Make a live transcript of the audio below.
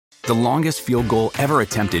The longest field goal ever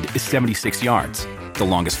attempted is 76 yards. The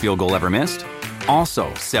longest field goal ever missed?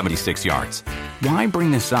 Also 76 yards. Why bring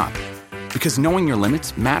this up? Because knowing your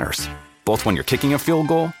limits matters, both when you're kicking a field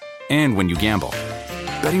goal and when you gamble.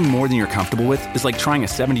 Betting more than you're comfortable with is like trying a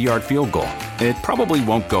 70-yard field goal. It probably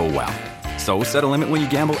won't go well. So set a limit when you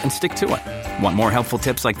gamble and stick to it. Want more helpful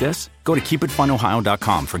tips like this? Go to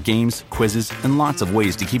keepitfunohio.com for games, quizzes, and lots of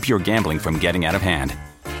ways to keep your gambling from getting out of hand.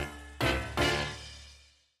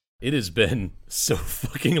 It has been so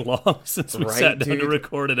fucking long since we sat down to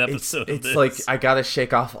record an episode of this. It's like, I gotta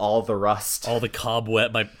shake off all the rust. All the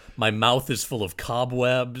cobweb. My mouth is full of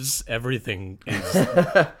cobwebs. Everything is...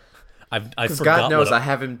 I forgot. God knows I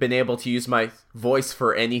haven't been able to use my voice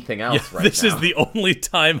for anything else right now. This is the only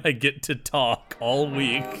time I get to talk all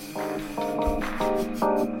week.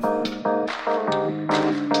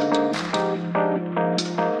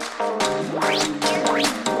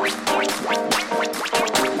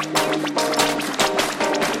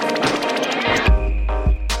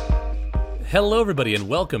 Hello, everybody, and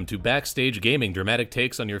welcome to Backstage Gaming, dramatic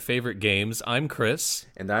takes on your favorite games. I'm Chris.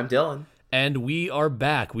 And I'm Dylan. And we are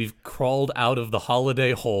back. We've crawled out of the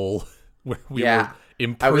holiday hole where we were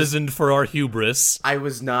imprisoned for our hubris. I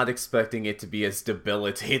was not expecting it to be as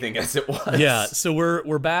debilitating as it was. Yeah, so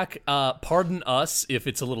we're back. Pardon us if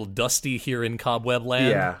it's a little dusty here in Cobweb Land.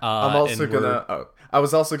 Yeah, I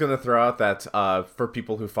was also gonna throw out that for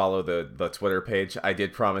people who follow the Twitter page, I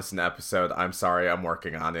did promise an episode. I'm sorry, I'm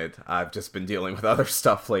working on it. I've just been dealing with other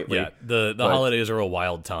stuff lately. Yeah, the holidays are a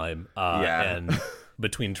wild time. And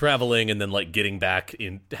between traveling and then like getting back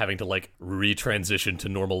in, having to like retransition to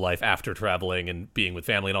normal life after traveling and being with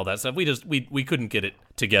family and all that stuff, we couldn't get it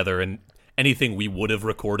together, and anything we would have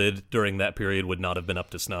recorded during that period would not have been up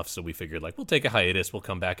to snuff. So we figured like we'll take a hiatus. We'll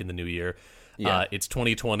come back in the new year. Yeah. It's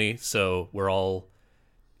 2020, so we're all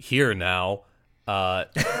here now,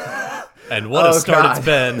 and what a start it's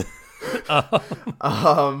been.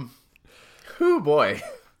 Oh boy.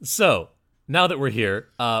 So now that we're here,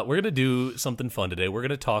 we're gonna do something fun today. We're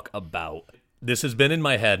gonna talk about, this has been in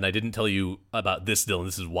my head and I didn't tell you about this, Dylan.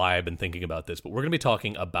 This is why I've been thinking about this, but we're gonna be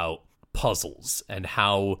talking about puzzles and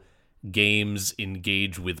how games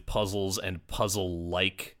engage with puzzles and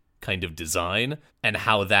puzzle-like kind of design, and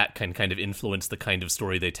how that can kind of influence the kind of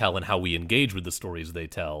story they tell and how we engage with the stories they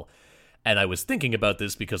tell. And I was thinking about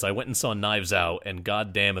this because I went and saw Knives Out, and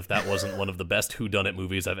goddamn if that wasn't one of the best whodunit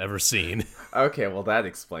movies I've ever seen. Okay, well that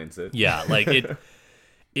explains it. Yeah, like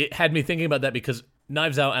it had me thinking about that because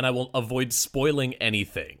Knives Out, and I will avoid spoiling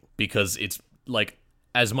anything because it's like,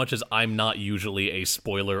 as much as I'm not usually a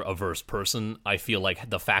spoiler-averse person, I feel like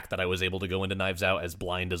the fact that I was able to go into Knives Out as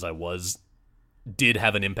blind as I was did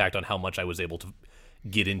have an impact on how much I was able to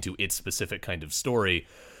get into its specific kind of story.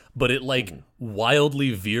 But it like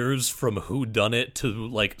wildly veers from whodunit to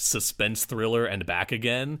like suspense thriller and back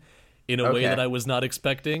again in a way that I was not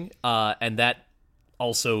expecting. And that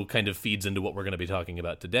also kind of feeds into what we're going to be talking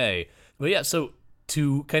about today. But yeah, so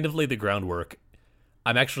to kind of lay the groundwork,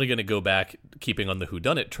 I'm actually going to go back, keeping on the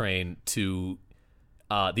whodunit train, to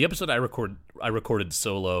the episode I recorded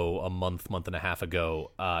solo a month and a half ago,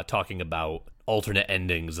 talking about alternate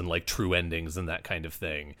endings and like true endings and that kind of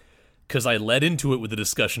thing. Because I led into it with a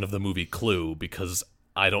discussion of the movie Clue, because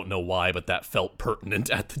I don't know why, but that felt pertinent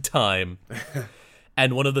at the time.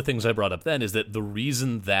 And one of the things I brought up then is that the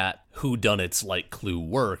reason that whodunits like Clue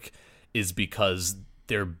work is because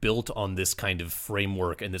they're built on this kind of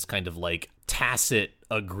framework and this kind of like tacit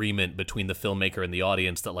agreement between the filmmaker and the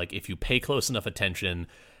audience that like if you pay close enough attention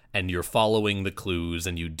and you're following the clues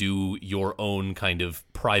and you do your own kind of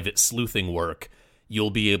private sleuthing work,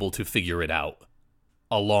 you'll be able to figure it out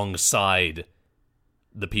alongside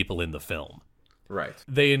the people in the film. Right.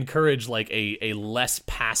 They encourage like a less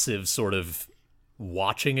passive sort of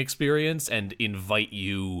watching experience and invite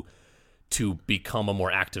you to become a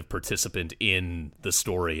more active participant in the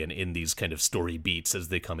story and in these kind of story beats as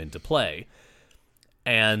they come into play.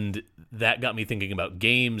 And that got me thinking about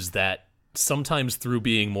games that sometimes through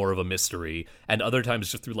being more of a mystery and other times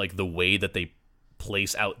just through like the way that they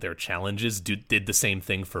place out their challenges did the same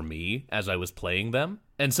thing for me as I was playing them.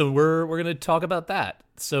 And so we're going to talk about that.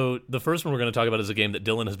 So the first one we're going to talk about is a game that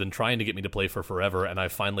Dylan has been trying to get me to play for forever, and I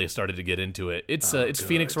finally started to get into it. It's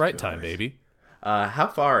Phoenix Wright time, baby. How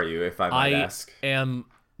far are you, if I might ask? I am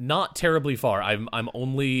not terribly far. I'm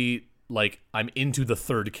only like I'm into the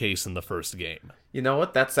third case in the first game. You know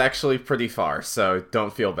what? That's actually pretty far, so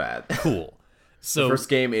don't feel bad. Cool. So the first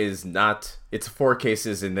game is not. It's 4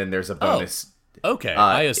 cases, and then there's a bonus. Okay,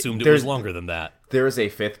 I assumed it was longer than that. There is a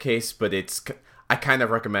 5th case, but I kind of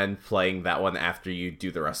recommend playing that one after you do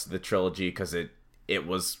the rest of the trilogy because it it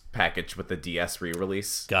was packaged with the DS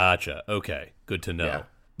re-release. Gotcha. Okay, good to know. Yeah.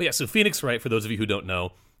 But yeah, so Phoenix Wright, for those of you who don't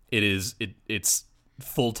know, its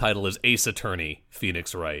full title is Ace Attorney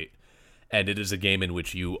Phoenix Wright, and it is a game in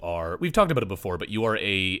which you are, we've talked about it before, but you are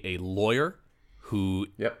a lawyer who,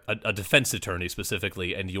 a defense attorney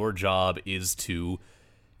specifically, and your job is to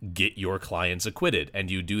get your clients acquitted. And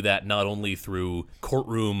you do that not only through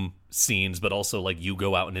courtroom scenes, but also like you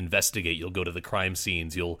go out and investigate. You'll go to the crime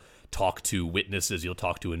scenes, you'll talk to witnesses, you'll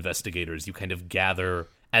talk to investigators. You kind of gather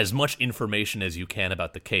as much information as you can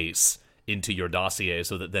about the case into your dossier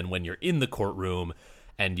so that then when you're in the courtroom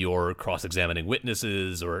and you're cross-examining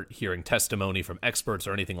witnesses or hearing testimony from experts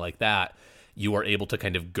or anything like that, you are able to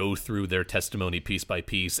kind of go through their testimony piece by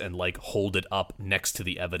piece and like hold it up next to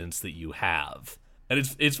the evidence that you have. And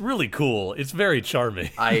it's really cool. It's very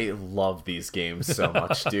charming. I love these games so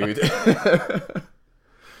much, dude.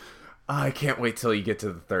 I can't wait till you get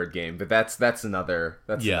to the third game, but that's another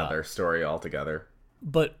story altogether.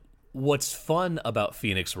 But what's fun about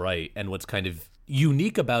Phoenix Wright and what's kind of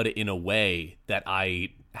unique about it in a way that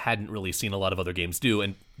I hadn't really seen a lot of other games do,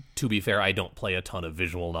 and to be fair, I don't play a ton of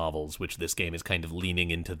visual novels, which this game is kind of leaning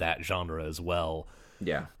into that genre as well.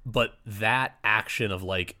 Yeah. But that action of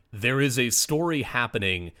like, there is a story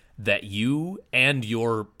happening that you and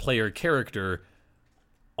your player character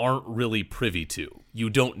aren't really privy to. You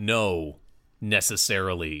don't know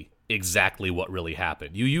necessarily exactly what really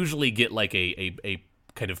happened. You usually get like a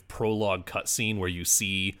kind of prologue cutscene where you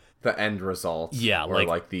see the end result. Yeah. Or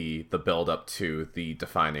like the build up to the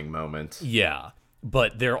defining moment. Yeah.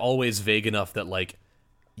 But they're always vague enough that like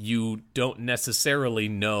you don't necessarily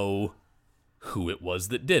know who it was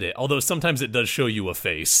that did it. Although sometimes it does show you a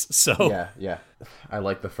face. So yeah. I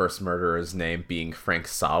like the first murderer's name being Frank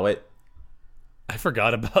Sawit. I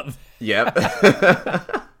forgot about that. Yep.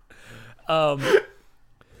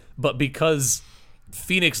 But because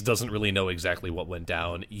Phoenix doesn't really know exactly what went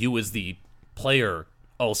down, you as the player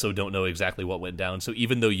also don't know exactly what went down. So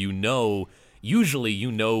even though usually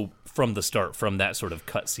you know from the start, from that sort of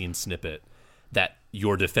cutscene snippet, that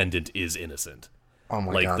your defendant is innocent. Oh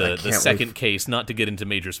my god! The second case, not to get into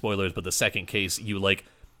major spoilers, but the second case,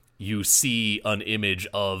 you see an image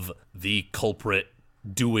of the culprit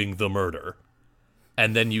doing the murder,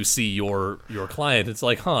 and then you see your client. It's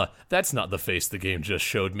like, that's not the face the game just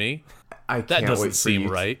showed me. That doesn't seem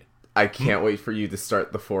right. I can't wait for you to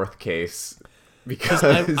start the fourth case because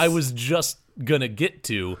I was just gonna get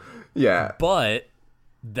to. Yeah, but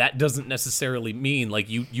that doesn't necessarily mean like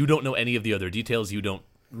you don't know any of the other details. You don't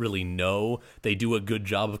really know. They do a good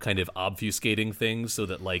job of kind of obfuscating things so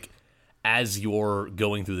that like as you're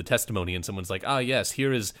going through the testimony and someone's like, yes,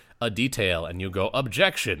 here is a detail, and you go,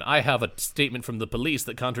 objection, I have a statement from the police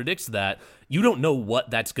that contradicts that, you don't know what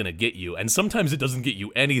that's going to get you. And sometimes it doesn't get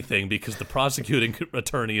you anything because the prosecuting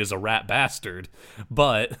attorney is a rat bastard,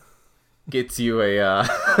 but gets you it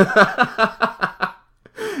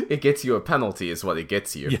gets you a penalty is what it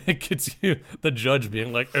gets you. Yeah, it gets you the judge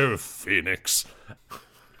being like, oh, Phoenix.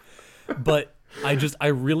 But I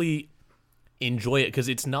really enjoy it because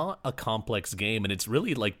it's not a complex game, and it's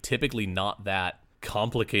really like typically not that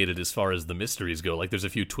complicated as far as the mysteries go. Like there's a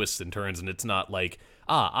few twists and turns, and it's not like,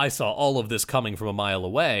 I saw all of this coming from a mile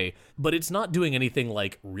away, but it's not doing anything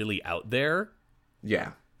like really out there.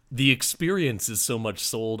 Yeah. The experience is so much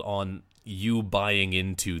sold on you buying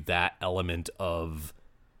into that element of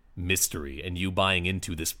mystery and you buying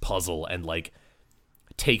into this puzzle and like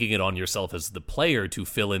taking it on yourself as the player to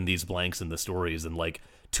fill in these blanks in the stories and like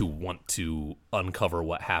to want to uncover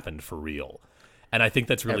what happened for real. And I think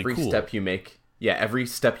that's really cool. Every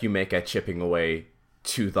step you make at chipping away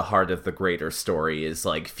to the heart of the greater story is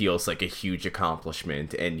like feels like a huge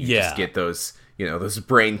accomplishment, and you just get those, those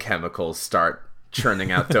brain chemicals start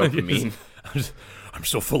churning out dopamine. I'm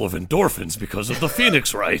so full of endorphins because of the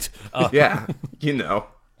Phoenix Wright. Yeah,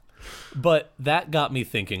 But that got me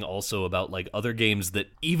thinking also about like other games that,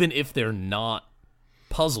 even if they're not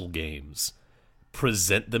puzzle games,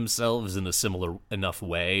 present themselves in a similar enough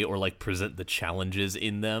way, or like present the challenges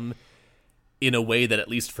in them in a way that, at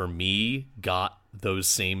least for me, got those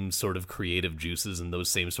same sort of creative juices and those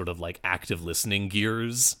same sort of like active listening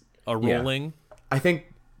gears rolling. Yeah. I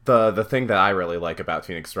think the thing that I really like about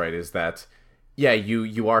Phoenix Wright is that,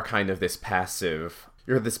 you are kind of this passive...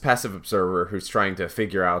 You're this passive observer who's trying to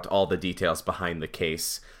figure out all the details behind the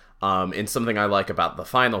case. And something I like about the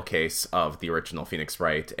final case of the original Phoenix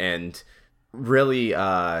Wright, and really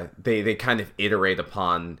they kind of iterate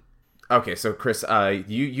upon... Okay, so Chris,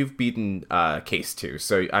 you've beaten Case 2,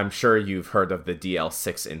 so I'm sure you've heard of the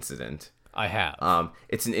DL6 incident. I have.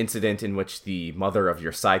 It's an incident in which the mother of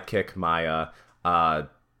your sidekick, Maya,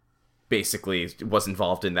 basically was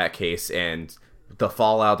involved in that case, and the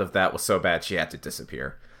fallout of that was so bad she had to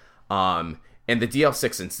disappear. And the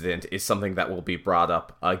DL6 incident is something that will be brought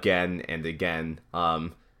up again and again,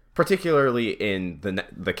 particularly in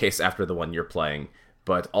the case after the one you're playing,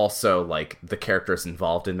 but also, like, the characters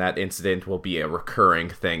involved in that incident will be a recurring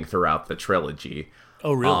thing throughout the trilogy.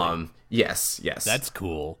 Oh, really? Yes. That's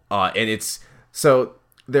cool. And it's, so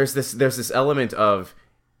there's this element of,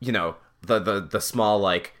 you know, the small,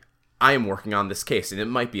 like, I am working on this case, and it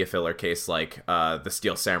might be a filler case like the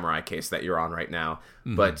Steel Samurai case that you're on right now.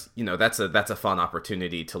 Mm-hmm. But, you know, that's a fun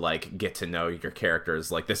opportunity to, like, get to know your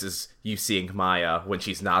characters. Like, this is you seeing Maya when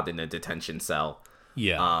she's not in a detention cell.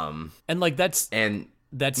 Yeah. And, like, that's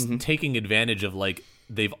mm-hmm. taking advantage of, like,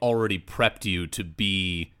 they've already prepped you to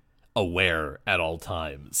be aware at all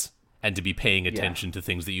times and to be paying attention to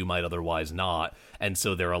things that you might otherwise not. And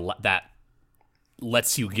so that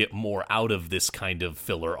lets you get more out of this kind of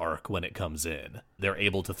filler arc when it comes in. They're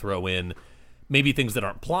able to throw in maybe things that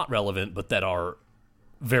aren't plot relevant, but that are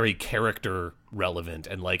very character relevant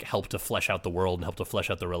and, like, help to flesh out the world and help to flesh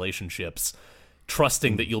out the relationships,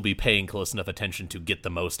 trusting that you'll be paying close enough attention to get the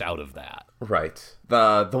most out of that. Right.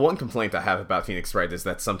 The one complaint I have about Phoenix Wright is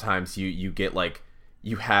that sometimes you get, like,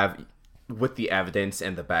 you have, with the evidence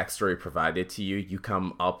and the backstory provided to you, you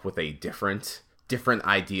come up with a different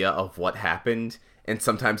idea of what happened, and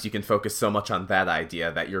sometimes you can focus so much on that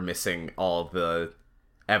idea that you're missing all the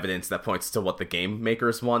evidence that points to what the game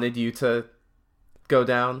makers wanted you to go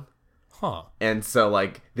down. Huh. And so,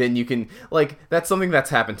 like, then you can, like, that's something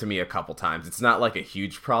that's happened to me a couple times. It's not, like, a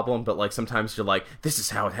huge problem, but, like, sometimes you're like, this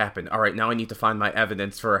is how it happened. All right, now I need to find my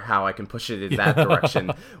evidence for how I can push it in that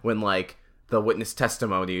direction, when, like, the witness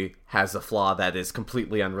testimony has a flaw that is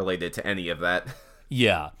completely unrelated to any of that.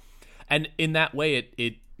 Yeah. And in that way,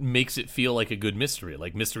 it makes it feel like a good mystery.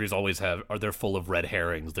 Like, mysteries always they're full of red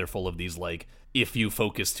herrings. They're full of these, like, if you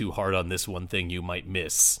focus too hard on this one thing, you might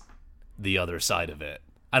miss the other side of it.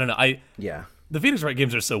 I don't know. The Phoenix Wright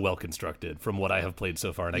games are so well constructed from what I have played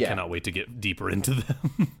so far, and I cannot wait to get deeper into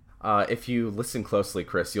them. If you listen closely,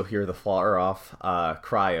 Chris, you'll hear the far-off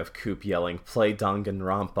cry of Coop yelling, "Play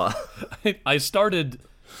Danganronpa." I started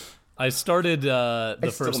the first one. I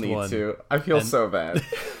still need to. I feel so bad.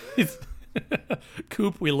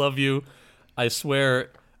 Coop, we love you. I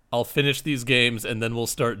swear I'll finish these games, and then we'll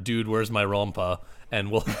start Dude, Where's My Rompa? And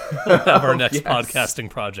we'll have our next podcasting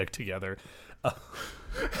project together. I'm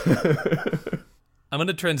going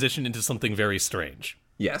to transition into something very strange.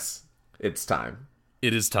 Yes, it's time.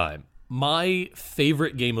 It is time. My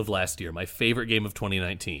favorite game of last year, my favorite game of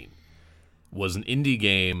 2019, was an indie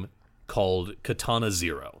game called Katana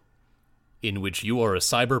Zero, in which you are a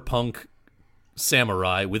cyberpunk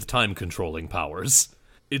samurai with time-controlling powers.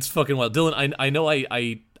 It's fucking wild. Dylan, I know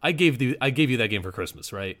I gave you that game for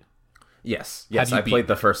Christmas, right? Yes. I played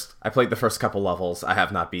the first couple levels. I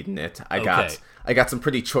have not beaten it. I got some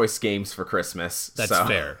pretty choice games for Christmas. That's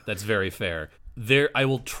fair. That's very fair. I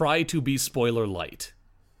will try to be spoiler light.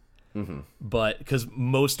 Mm-hmm. But because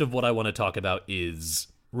most of what I want to talk about is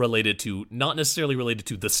not necessarily related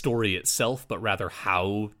to the story itself, but rather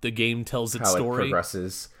how the game tells its story. How it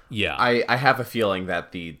progresses. Yeah. I have a feeling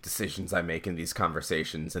that the decisions I make in these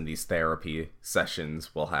conversations and these therapy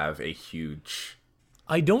sessions will have a huge...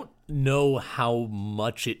 I don't know how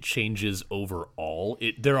much it changes overall.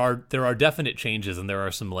 There are definite changes, and there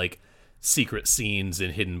are some, like, secret scenes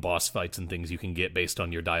and hidden boss fights and things you can get based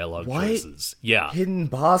on your dialogue choices. Yeah. Hidden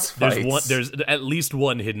boss fights? There's at least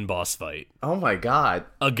one hidden boss fight. Oh my god.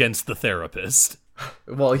 Against the therapist.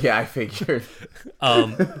 Well, yeah, I figured.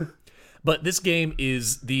 But this game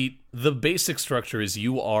is the basic structure is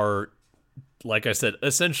you are, like I said,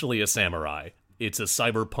 essentially a samurai. It's a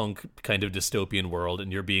cyberpunk kind of dystopian world,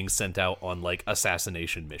 and you're being sent out on, like,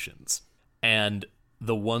 assassination missions. And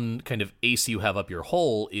the one kind of ace you have up your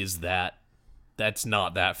hole is that's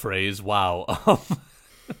not that phrase. Wow.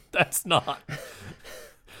 That's not.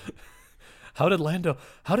 How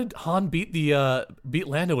did Han beat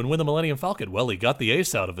Lando and win the Millennium Falcon? Well, he got the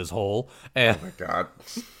ace out of his hole. And, oh my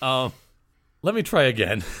god. Let me try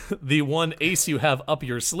again. The one ace you have up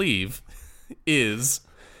your sleeve is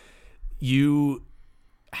you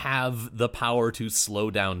have the power to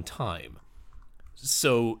slow down time.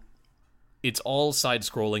 So it's all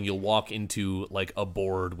side-scrolling. You'll walk into, like, a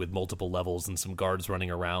board with multiple levels and some guards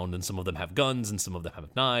running around, and some of them have guns and some of them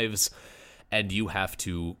have knives, and you have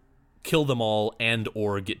to kill them all and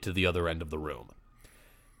or get to the other end of the room.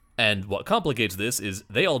 And what complicates this is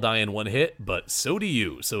they all die in one hit, but so do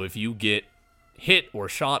you. So if you get hit or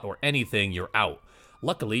shot or anything, you're out.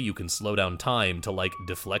 Luckily, you can slow down time to, like,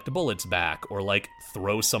 deflect bullets back, or, like,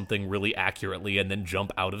 throw something really accurately and then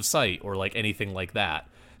jump out of sight, or, like, anything like that.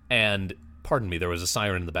 And, pardon me, there was a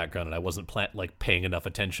siren in the background, and I wasn't, paying enough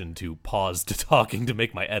attention to pause to talking to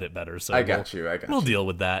make my edit better, so I got you. We'll deal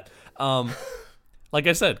with that. Like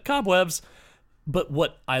I said, cobwebs. But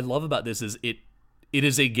what I love about this is it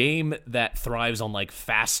is a game that thrives on, like,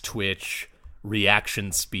 fast twitch,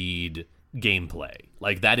 reaction speed gameplay.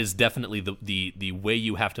 Like, that is definitely the way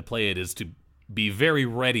you have to play it, is to be very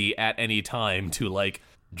ready at any time to, like,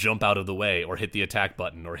 jump out of the way or hit the attack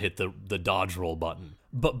button or hit the dodge roll button.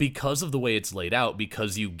 But because of the way it's laid out,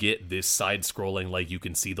 because you get this side-scrolling, like, you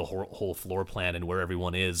can see the whole floor plan and where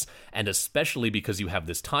everyone is, and especially because you have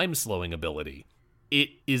this time-slowing ability, it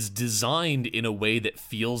is designed in a way that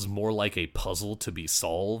feels more like a puzzle to be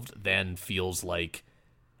solved than feels like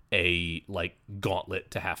a, like, gauntlet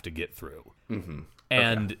to have to get through. Mm-hmm.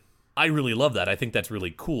 And I really love that. I think that's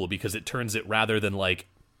really cool because it turns it, rather than, like,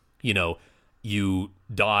 you know, you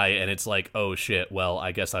die and it's like, oh shit, well,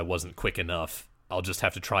 I guess I wasn't quick enough, I'll just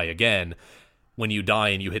have to try again. When you die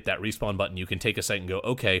and you hit that respawn button, you can take a second and go,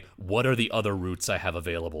 okay, what are the other routes I have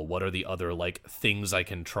available? What are the other, like, things I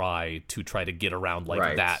can try to get around,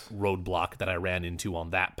 like, that roadblock that I ran into on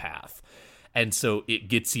that path? And so it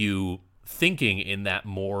gets you thinking in that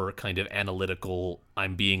more kind of analytical,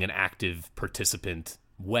 I'm being an active participant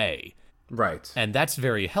way. Right. And that's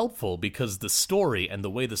very helpful because the story and the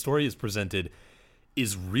way the story is presented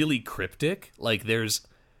is really cryptic. Like,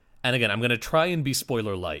 and again, I'm going to try and be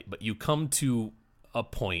spoiler light, but you come to a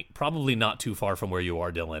point, probably not too far from where you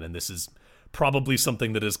are, Dylan, and this is probably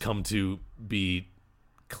something that has come to be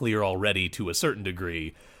clear already to a certain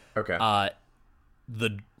degree. Okay.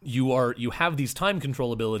 You have these time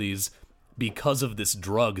control abilities because of this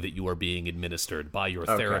drug that you are being administered by your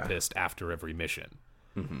therapist after every mission.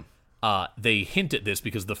 Mm-hmm. They hint at this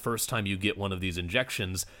because the first time you get one of these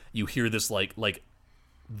injections, you hear this, like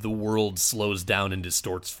the world slows down and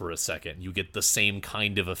distorts for a second. You get the same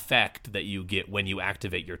kind of effect that you get when you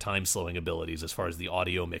activate your time-slowing abilities as far as the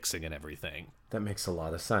audio mixing and everything. That makes a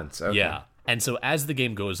lot of sense. Okay. Yeah. And so as the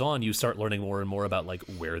game goes on, you start learning more and more about, like,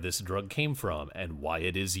 where this drug came from and why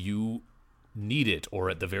it is you need it, or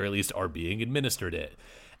at the very least are being administered it.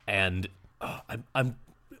 And I'm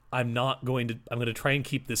going to try and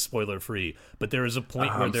keep this spoiler free, but there is a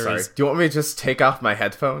point where there is. Do you want me to just take off my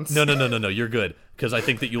headphones? No, you're good, because I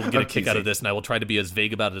think that you'll get a kick out of this, and I will try to be as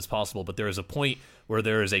vague about it as possible. But there is a point where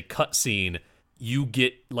there is a cutscene. You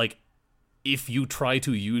get, like, if you try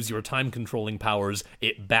to use your time controlling powers,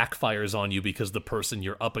 it backfires on you because the person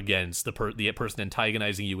you're up against, the person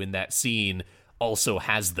antagonizing you in that scene, also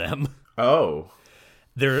has them. Oh.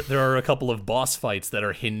 There are a couple of boss fights that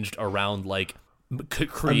are hinged around, like,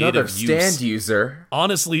 creative Another use. stand user.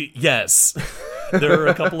 Honestly, yes. There are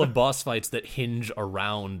a couple of boss fights that hinge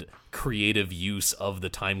around creative use of the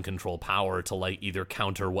time control power to, like, either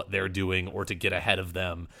counter what they're doing or to get ahead of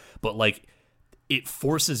them. But, like, it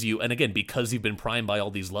forces you, and again, because you've been primed by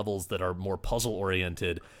all these levels that are more puzzle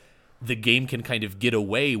oriented, the game can kind of get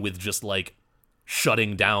away with just, like,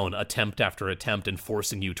 shutting down attempt after attempt and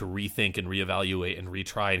forcing you to rethink and reevaluate and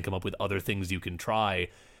retry and come up with other things you can try.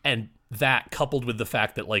 And that, coupled with the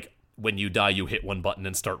fact that, like, when you die, you hit one button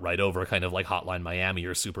and start right over, kind of like Hotline Miami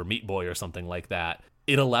or Super Meat Boy or something like that,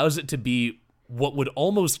 it allows it to be what would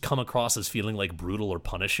almost come across as feeling like brutal or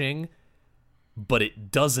punishing, but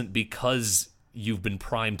it doesn't, because you've been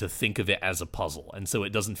primed to think of it as a puzzle. And so it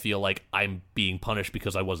doesn't feel like I'm being punished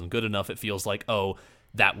because I wasn't good enough. It feels like, oh,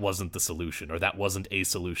 that wasn't the solution, or that wasn't a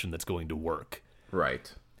solution that's going to work.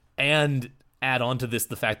 Right. And add on to this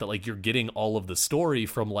the fact that, like, you're getting all of the story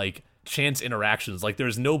from, like, chance interactions. Like,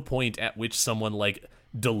 there's no point at which someone, like,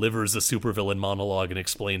 delivers a supervillain monologue and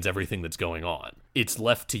explains everything that's going on. It's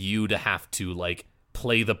left to you to have to, like,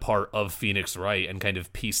 play the part of Phoenix Wright and kind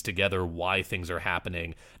of piece together why things are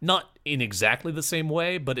happening. Not in exactly the same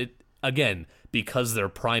way, but it, again, because they're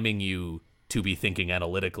priming you to be thinking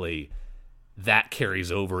analytically, that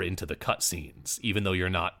carries over into the cutscenes. Even though you're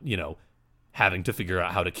not, you know, having to figure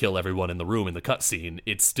out how to kill everyone in the room in the cutscene,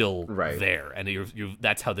 it's still there. And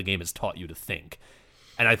that's how the game has taught you to think.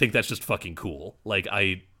 And I think that's just fucking cool. Like,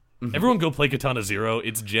 everyone go play Katana Zero.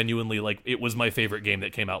 It's genuinely, like, it was my favorite game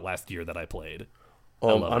that came out last year that I played.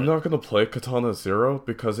 I'm not going to play Katana Zero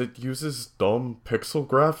because it uses dumb pixel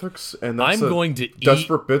graphics, and that's going to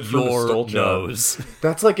desperate bit for your nostalgia. Nose.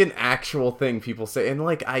 That's, like, an actual thing people say, and,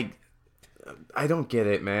 like, I don't get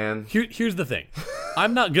it, man. Here's the thing.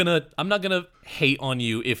 I'm not gonna hate on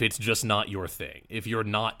you if it's just not your thing. If you're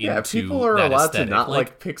not into that people are allowed aesthetic. to not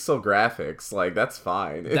like pixel graphics. Like, that's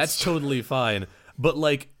fine. That's totally fine. But,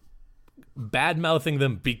 like, bad-mouthing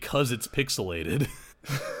them because it's pixelated.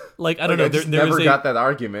 Like, I don't Like, know. I just never got that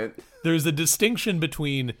argument. There's a distinction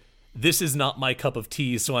between this is not my cup of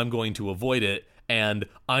tea, so I'm going to avoid it, and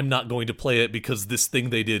I'm not going to play it because this thing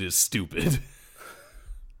they did is stupid.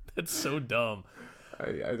 That's so dumb.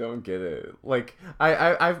 I don't get it. Like,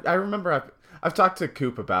 I remember I've talked to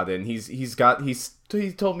Coop about it, and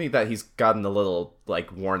he told me that he's gotten a little,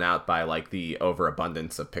 like, worn out by, like, the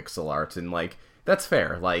overabundance of pixel art, and, like, that's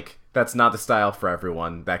fair. Like, that's not the style for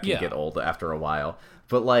everyone. That can get old after a while.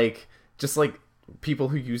 But, like, just, like, people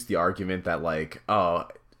who use the argument that, like, oh,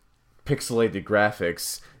 pixelated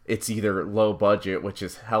graphics, it's either low budget, which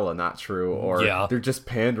is hella not true, or they're just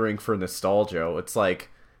pandering for nostalgia. It's like,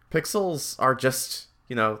 pixels are just,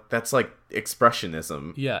 you know, that's like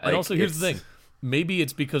expressionism. Yeah, and like, also here's the thing. Maybe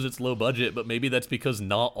it's because it's low budget, but maybe that's because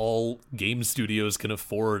not all game studios can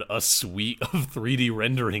afford a suite of 3D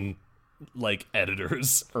rendering, like,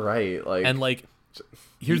 editors. Right, like... And, like,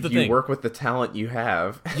 here's the thing. You work with the talent you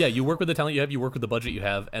have. Yeah, you work with the talent you have, you work with the budget you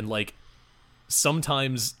have, and, like,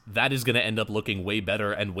 sometimes that is going to end up looking way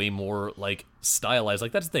better and way more, like, stylized.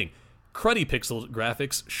 Like, that's the thing. Cruddy pixel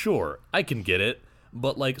graphics, sure, I can get it,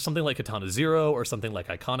 but, like, something like Katana Zero or something like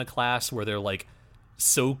Iconoclast, where they're, like,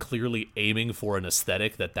 so clearly aiming for an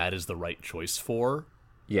aesthetic that is the right choice for.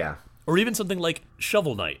 Yeah. Or even something like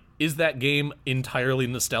Shovel Knight. Is that game entirely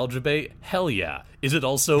nostalgia bait? Hell yeah. Is it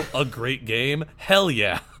also a great game? Hell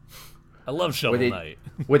yeah. I love Shovel Knight.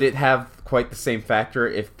 Would it have quite the same factor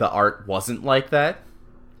if the art wasn't like that?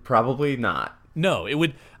 Probably not. No, it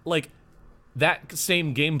would, like, that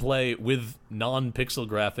same gameplay with non-pixel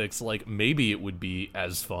graphics, like, maybe it would be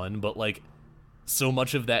as fun, but, like, so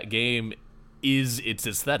much of that game is its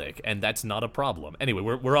aesthetic, and that's not a problem. Anyway,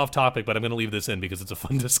 we're off topic, but I'm going to leave this in because it's a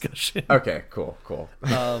fun discussion. Okay, cool.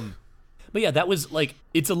 But yeah, that was, like,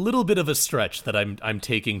 it's a little bit of a stretch that I'm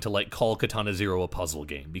taking to, like, call Katana Zero a puzzle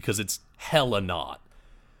game, because it's hella not.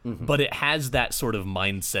 Mm-hmm. But it has that sort of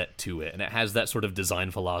mindset to it, and it has that sort of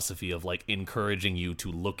design philosophy of, like, encouraging you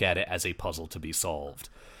to look at it as a puzzle to be solved.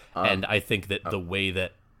 And I think that the way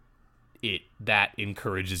that that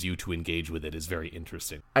encourages you to engage with it is very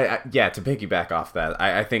interesting. Yeah, to piggyback off that,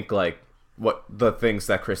 I think, like, what the things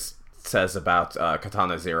that Chris says about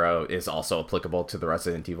Katana Zero is also applicable to the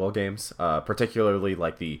Resident Evil games, particularly,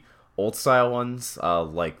 like, the old style ones,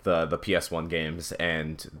 like the PS1 games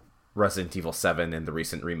and Resident Evil 7 and the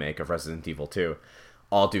recent remake of Resident Evil 2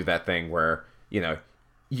 all do that thing where, you know,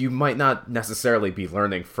 you might not necessarily be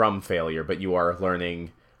learning from failure, but you are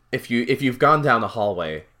learning. If you've gone down a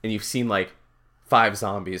hallway and you've seen, like, 5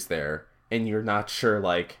 zombies there and you're not sure,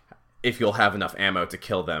 like, if you'll have enough ammo to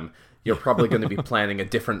kill them, you're probably going to be planning a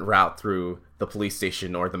different route through the police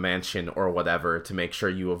station or the mansion or whatever to make sure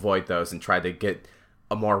you avoid those and try to get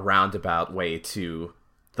a more roundabout way to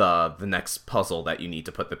the next puzzle that you need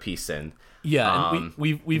to put the piece in. Yeah, and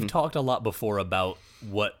we've talked a lot before about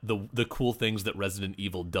what the cool things that Resident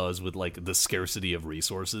Evil does with, like, the scarcity of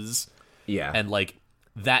resources. Yeah. And, like,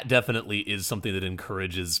 that definitely is something that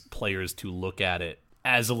encourages players to look at it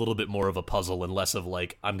as a little bit more of a puzzle and less of,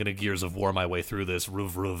 like, I'm gonna Gears of War my way through this,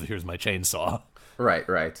 roof roof, here's my chainsaw.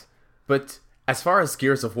 Right. But as far as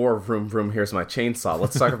Gears of War, vroom vroom, here's my chainsaw,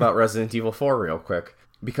 let's talk about Resident Evil 4 real quick.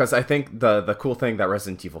 Because I think the cool thing that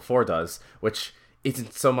Resident Evil 4 does, which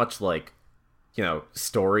isn't so much, like, you know,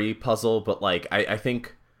 story puzzle, but, like, I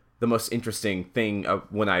think the most interesting thing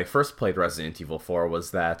when I first played Resident Evil 4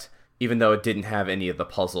 was that even though it didn't have any of the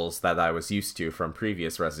puzzles that I was used to from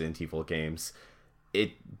previous Resident Evil games,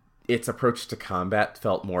 its approach to combat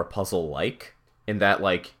felt more puzzle-like, in that,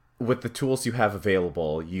 like, with the tools you have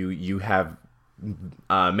available, you have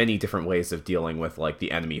many different ways of dealing with, like,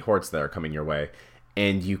 the enemy hordes that are coming your way,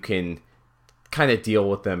 and you can kind of deal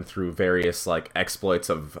with them through various, like, exploits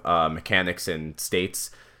of mechanics and states.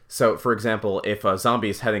 So, for example, if a zombie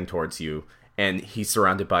is heading towards you, and he's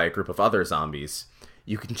surrounded by a group of other zombies,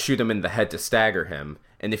 you can shoot him in the head to stagger him,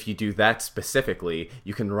 and if you do that specifically,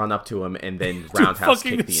 you can run up to him and then roundhouse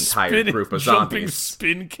kick the entire group of zombies. Jumping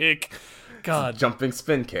spin kick. God. Jumping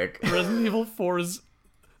spin kick. Resident Evil 4 is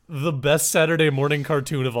the best Saturday morning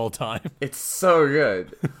cartoon of all time. It's so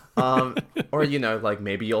good. Or, you know, like,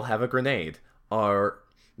 maybe you'll have a grenade. Or,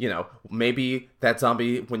 you know, maybe that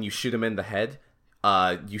zombie, when you shoot him in the head,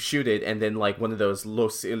 you shoot it, and then, like, one of those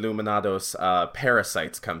Los Illuminados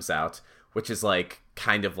parasites comes out, which is, like,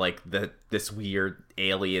 kind of like this weird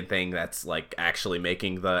alien thing that's, like, actually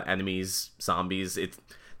making the enemies zombies.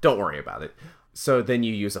 Don't worry about it. So then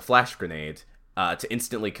you use a flash grenade to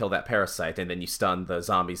instantly kill that parasite, and then you stun the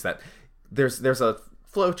zombies. There's a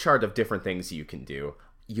flowchart of different things you can do.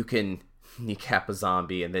 You can kneecap a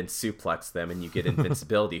zombie and then suplex them, and you get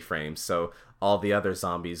invincibility frames, so all the other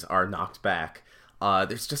zombies are knocked back.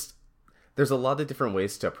 There's a lot of different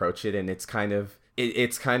ways to approach it, and it's kind of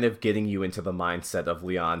getting you into the mindset of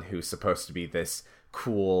Leon, who's supposed to be this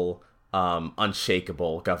cool,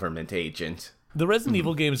 unshakable government agent. The Resident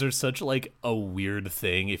Evil games are such like a weird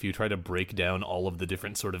thing if you try to break down all of the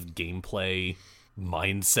different sort of gameplay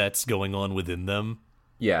mindsets going on within them.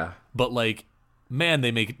 Yeah. But like, man,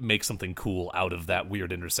 they make something cool out of that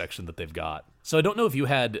weird intersection that they've got. So I don't know if you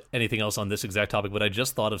had anything else on this exact topic, but I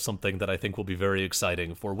just thought of something that I think will be very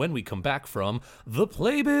exciting for when we come back from the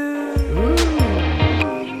Playbill.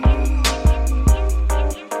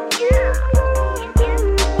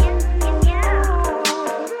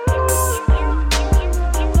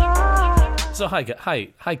 So hi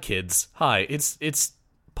kids. Hi, it's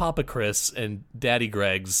Papa Chris and Daddy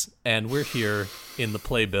Greg's, and we're here in the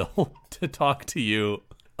Playbill to talk to you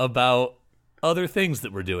about other things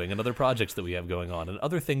that we're doing and other projects that we have going on and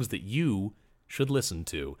other things that you should listen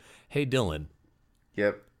to. Hey Dylan.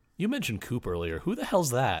 Yep. You mentioned Coop earlier. Who the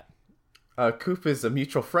hell's that? Coop is a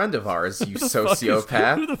mutual friend of ours, you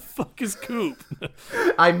sociopath. Who the fuck is Coop?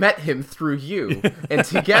 I met him through you, and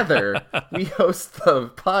together we host the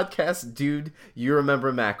podcast Dude You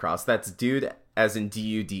Remember Macross. That's Dude as in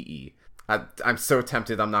D-U-D-E. I'm so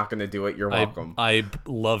tempted I'm not going to do it. You're welcome. I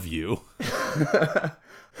love you.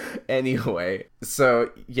 Anyway, so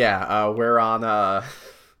yeah, we're on...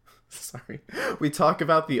 Sorry. We talk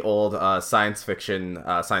about the old science fiction,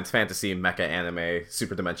 science fantasy, mecha anime,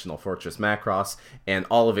 Super Dimensional Fortress Macross, and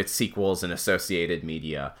all of its sequels and associated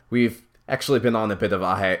media. We've actually been on a bit of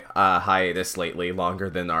a hiatus lately, longer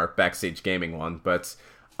than our Backstage Gaming one, but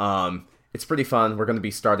it's pretty fun. We're going to be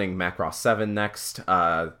starting Macross 7 next.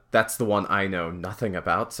 That's the one I know nothing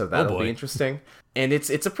about, so that'll be interesting. And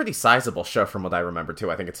it's a pretty sizable show from what I remember,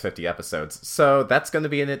 too. I think it's 50 episodes. So that's going to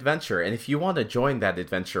be an adventure. And if you want to join that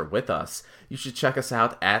adventure with us, you should check us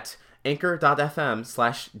out at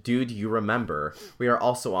anchor.fm/dudeyouRemember. We are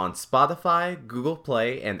also on Spotify, Google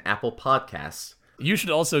Play, and Apple Podcasts. You should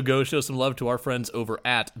also go show some love to our friends over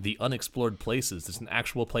at The Unexplored Places. It's an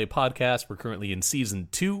actual play podcast. We're currently in Season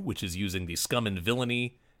 2, which is using the Scum and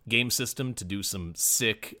Villainy game system to do some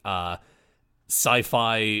sick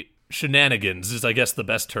sci-fi shenanigans, is I guess the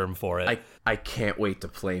best term for it. I can't wait to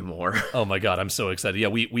play more. Oh my god, I'm so excited. Yeah,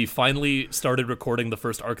 we finally started recording the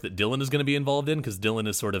first arc that Dylan is going to be involved in, because Dylan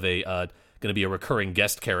is sort of a going to be a recurring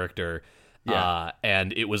guest character. Yeah.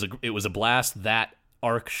 And it was a blast. That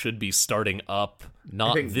arc should be starting up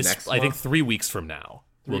I think 3 weeks from now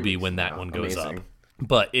will be when that one goes up.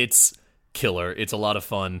 But it's killer. It's a lot of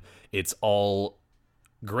fun. It's all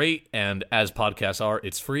great, and as podcasts are,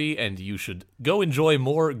 it's free, and you should go enjoy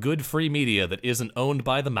more good free media that isn't owned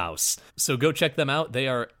by the mouse. So go check them out. They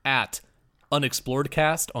are at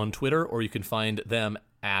Unexploredcast on Twitter, or you can find them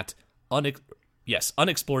at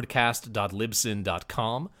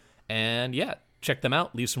unexploredcast.libsyn.com. And yeah, check them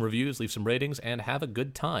out, leave some reviews, leave some ratings, and have a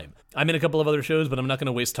good time. I'm in a couple of other shows, but I'm not going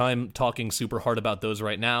to waste time talking super hard about those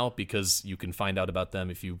right now, because you can find out about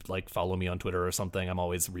them if you follow me on Twitter or something. I'm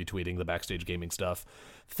always retweeting the Backstage Gaming stuff.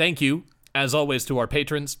 Thank you, as always, to our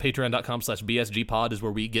patrons. Patreon.com/BSGpod is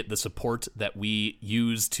where we get the support that we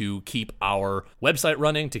use to keep our website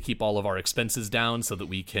running, to keep all of our expenses down so that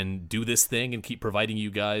we can do this thing and keep providing you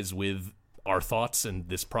guys with our thoughts and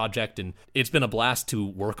this project. And it's been a blast to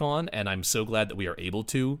work on, and I'm so glad that we are able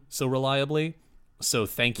to so reliably. So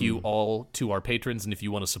thank you all to our patrons, and if you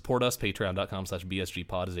want to support us,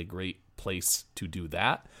 patreon.com/BSGpod is a great place to do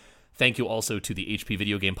that. Thank you also to the HP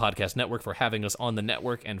Video Game Podcast Network for having us on the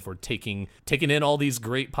network and for taking in all these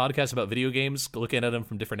great podcasts about video games, looking at them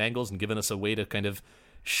from different angles and giving us a way to kind of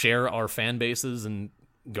share our fan bases and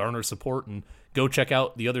garner support. And go check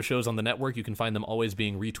out the other shows on the network. You can find them always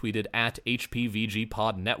being retweeted at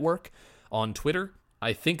HPVGPod Network on Twitter.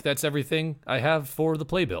 I think that's everything I have for the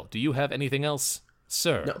Playbill. Do you have anything else,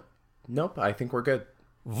 sir? No. Nope, I think we're good.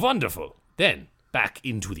 Wonderful. Then, back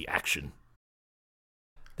into the action.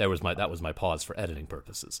 That was my pause for editing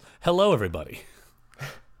purposes. Hello, everybody.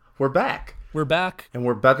 We're back. We're back. And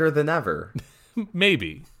we're better than ever.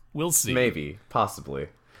 Maybe. We'll see. Maybe. Possibly.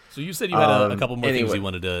 So you said you had a couple more things you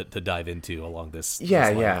wanted to dive into along this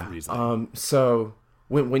line of reasoning. So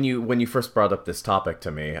when you first brought up this topic to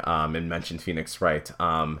me and mentioned Phoenix Wright,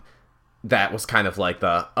 that was kind of like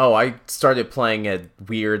I started playing a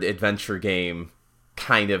weird adventure game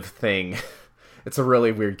kind of thing. It's a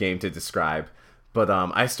really weird game to describe. But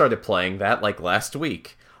I started playing that last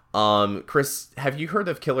week. Chris, have you heard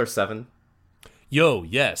of Killer 7? Yo,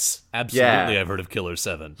 yes, absolutely. Yeah. I've heard of Killer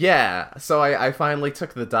 7. Yeah, so I finally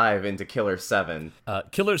took the dive into Killer 7.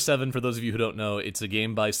 Killer 7, for those of you who don't know, it's a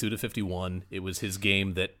game by Suda51. It was his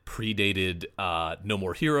game that predated No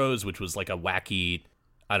More Heroes, which was like a wacky,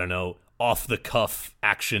 I don't know, off-the-cuff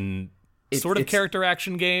action, sort of character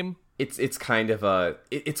action game. It's kind of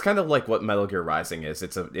like what Metal Gear Rising is.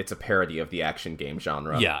 It's a parody of the action game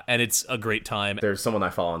genre. Yeah, and it's a great time. There's someone I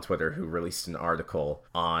follow on Twitter who released an article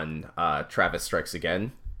on Travis Strikes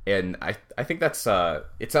Again, and I think that's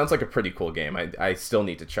it sounds like a pretty cool game. I still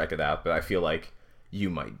need to check it out, but I feel like you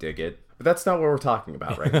might dig it. But that's not what we're talking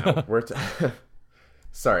about right now.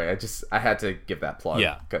 Sorry, I had to give that plug.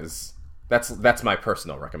 Yeah, because that's my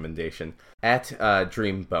personal recommendation. At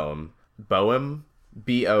Dream Boehm. Boum.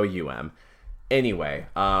 Anyway,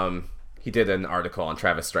 he did an article on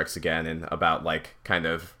Travis Strikes Again and about like kind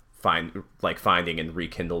of finding and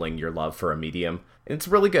rekindling your love for a medium. And it's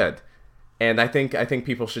really good. And I think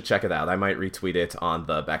people should check it out. I might retweet it on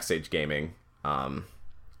the Backstage Gaming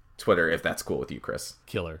Twitter if that's cool with you, Chris.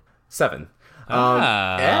 Killer 7. Look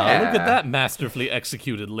at that masterfully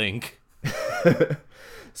executed link.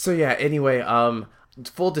 So yeah, anyway,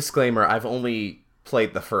 full disclaimer, I've only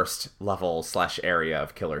played the first level / area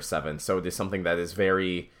of Killer 7, so it is something that is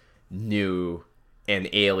very new and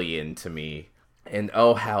alien to me, and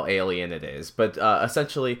oh how alien it is. But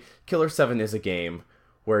essentially, Killer 7 is a game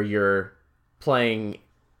where you're playing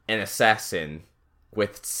an assassin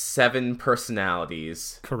with 7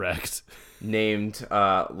 personalities. Correct. Named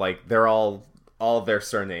like they're all their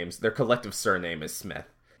surnames, their collective surname is Smith,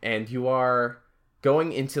 and you are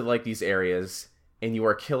going into like these areas and you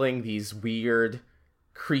are killing these weird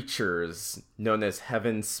creatures known as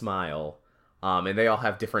Heaven's Smile, and they all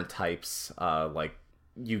have different types. Like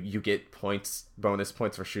you get bonus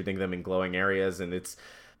points for shooting them in glowing areas, and it's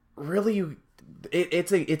really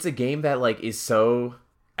it's a game that like is so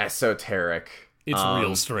esoteric. It's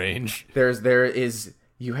real strange.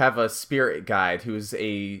 You have a spirit guide who's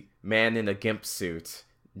a man in a gimp suit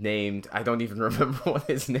named, I don't even remember what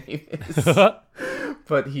his name is.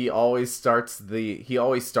 But he always starts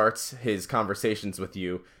his conversations with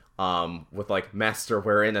you with like, "Master,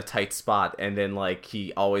 we're in a tight spot," and then like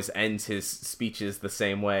he always ends his speeches the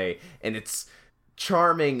same way, and it's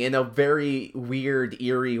charming in a very weird,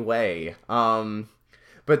 eerie way.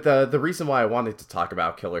 But the reason why I wanted to talk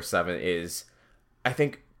about Killer 7 is, I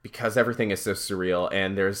think because everything is so surreal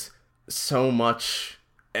and there's so much,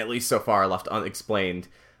 at least so far, left unexplained,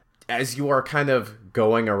 as you are kind of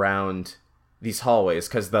going around these hallways,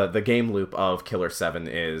 because the game loop of Killer 7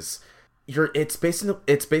 is it's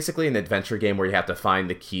basically an adventure game where you have to find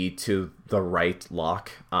the key to the right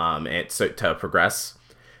lock to progress.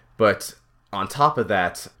 But on top of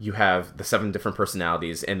that, you have the 7 different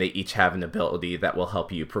personalities, and they each have an ability that will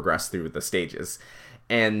help you progress through the stages.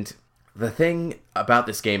 And the thing about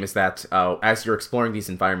this game is that as you're exploring these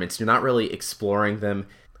environments, you're not really exploring them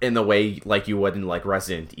in the way like you would in like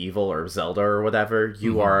Resident Evil or Zelda or whatever.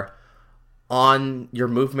 You are your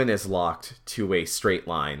movement is locked to a straight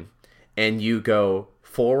line, and you go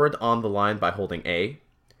forward on the line by holding A,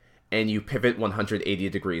 and you pivot 180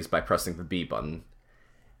 degrees by pressing the B button.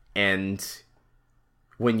 And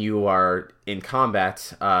when you are in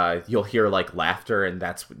combat, you'll hear like laughter, and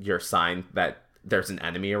that's your sign that there's an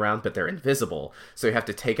enemy around, but they're invisible. So you have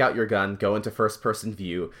to take out your gun, go into first person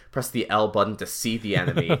view, press the L button to see the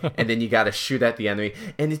enemy, and then you gotta shoot at the enemy.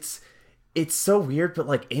 And it's so weird, but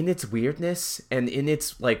like in its weirdness and in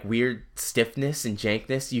its like weird stiffness and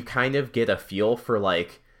jankness, you kind of get a feel for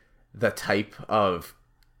like the type of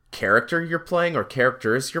character you're playing or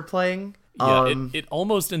characters you're playing. Yeah, it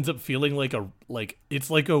almost ends up feeling like it's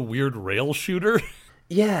like a weird rail shooter.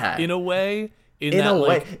 Yeah, in a way. In a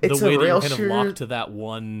way, it's the way a rail that you're kind shooter. of locked to that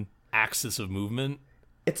one axis of movement.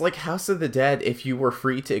 It's like House of the Dead if you were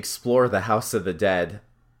free to explore the House of the Dead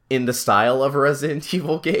in the style of a Resident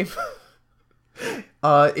Evil game.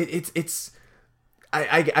 I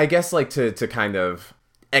guess like to kind of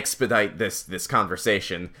expedite this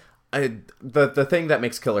conversation, the thing that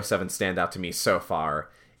makes Killer 7 stand out to me so far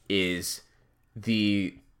is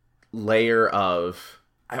the layer of,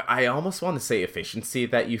 I almost want to say efficiency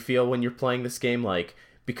that you feel when you're playing this game, like,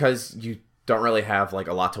 because you don't really have like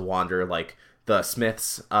a lot to wander. Like the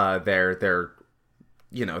Smiths, their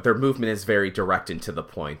movement is very direct and to the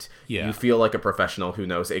point. Yeah. You feel like a professional who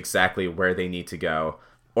knows exactly where they need to go,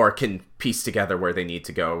 or can piece together where they need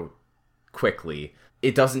to go quickly.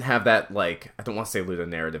 It doesn't have that, like, I don't want to say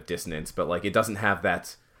ludonarrative dissonance, but like it doesn't have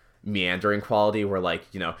that meandering quality where, like,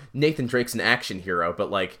 Nathan Drake's an action hero, but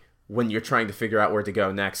like when you're trying to figure out where to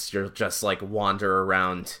go next, you're just like wander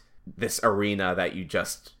around this arena that you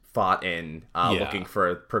just fought in, looking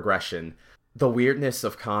for progression. The weirdness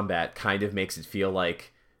of combat kind of makes it feel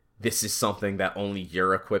like this is something that only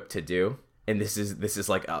you're equipped to do, and this is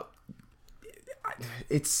like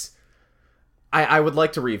I would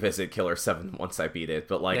like to revisit Killer 7 once I beat it,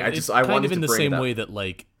 but like I wanted to bring it up. Kind of in the same way that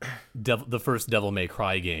like the first Devil May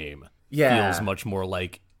Cry game feels much more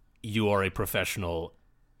like you are a professional.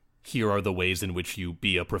 Here are the ways in which you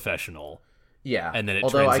be a professional. Yeah, and then it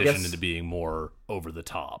transitioned into being more over the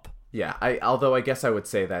top. Yeah, although I guess I would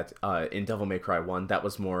say that in Devil May Cry 1, that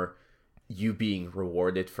was more you being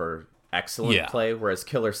rewarded for excellent play, whereas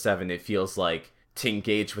Killer 7, it feels like to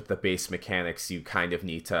engage with the base mechanics, you kind of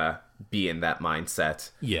need to be in that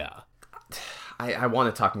mindset. Yeah. I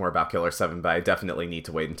want to talk more about Killer 7, but I definitely need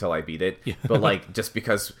to wait until I beat it. Yeah. But like just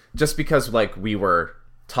because like we were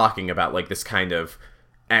talking about like this kind of,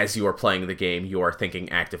 as you are playing the game, you are thinking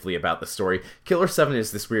actively about the story. Killer 7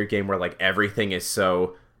 is this weird game where like everything is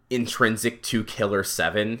so intrinsic to Killer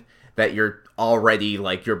 7 that you're already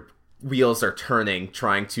like your wheels are turning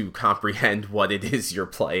trying to comprehend what it is you're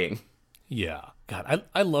playing. Yeah. God,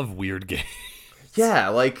 I love weird games. Yeah,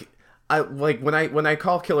 like when I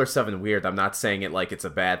call Killer 7 weird, I'm not saying it like it's a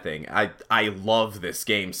bad thing. I love this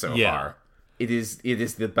game so far. It is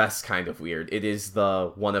the best kind of weird. It is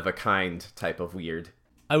the one of a kind type of weird.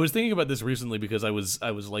 I was thinking about this recently because I was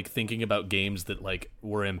like thinking about games that like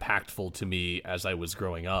were impactful to me as I was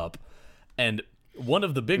growing up. And one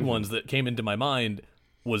of the big ones that came into my mind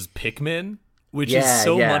was Pikmin, which is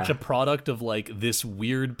so much a product of like this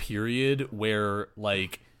weird period where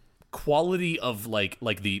like quality of like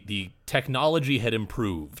the technology had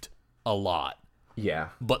improved a lot. Yeah.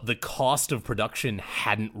 But the cost of production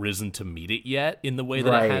hadn't risen to meet it yet in the way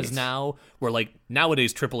that it has now, where like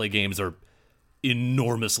nowadays AAA games are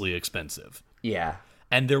enormously expensive. Yeah.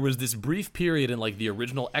 And there was this brief period in like the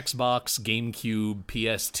original Xbox, GameCube,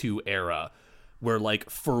 PS2 era where like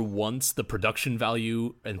for once the production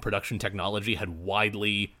value and production technology had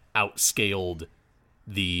widely outscaled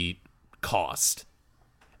the cost.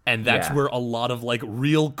 And that's where a lot of like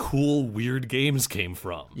real cool weird games came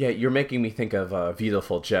from. Yeah, you're making me think of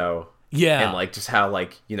Beautiful Joe. Yeah. And like just how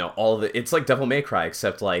like, you know, all of it's like Devil May Cry,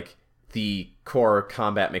 except like the core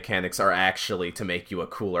combat mechanics are actually to make you a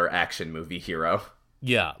cooler action movie hero.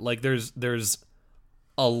 Yeah, like there's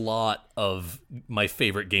a lot of my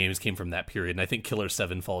favorite games came from that period, and I think Killer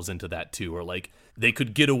 7 falls into that too, where like they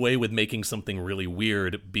could get away with making something really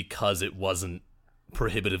weird because it wasn't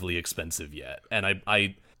prohibitively expensive yet. And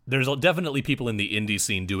I there's definitely people in the indie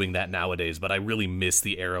scene doing that nowadays, but I really miss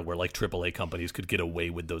the era where like AAA companies could get away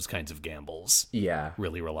with those kinds of gambles. Yeah.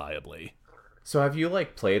 Really reliably. So have you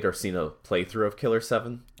like played or seen a playthrough of Killer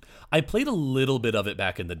 7? I played a little bit of it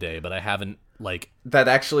back in the day, but I haven't like... That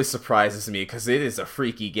actually surprises me because it is a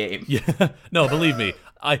freaky game. Yeah. No, believe me.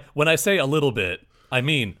 When I say a little bit, I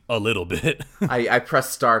mean a little bit. I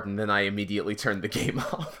pressed start and then I immediately turned the game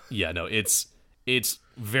off. Yeah, no, it's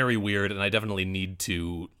very weird, and I definitely need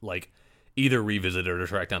to like either revisit it or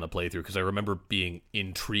track down a playthrough because I remember being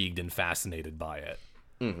intrigued and fascinated by it.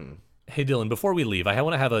 Mm-hmm. Hey, Dylan, before we leave, I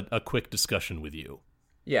want to have a quick discussion with you.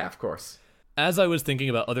 Yeah, of course. As I was thinking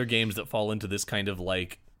about other games that fall into this kind of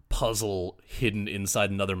like puzzle hidden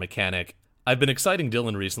inside another mechanic, I've been exciting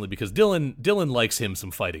Dylan recently because Dylan likes him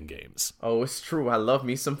some fighting games. Oh, it's true. I love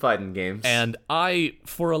me some fighting games. And I,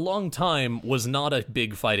 for a long time, was not a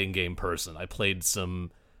big fighting game person. I played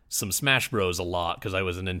some Smash Bros. A lot because I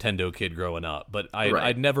was a Nintendo kid growing up, but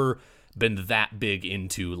I'd never been that big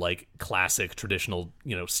into like classic, traditional,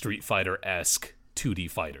 you know, Street Fighter-esque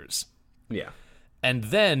 2D fighters. Yeah. And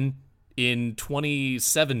then in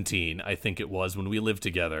 2017, I think it was, when we lived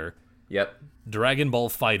together, Dragon Ball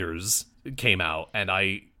FighterZ came out, and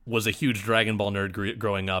I was a huge Dragon Ball nerd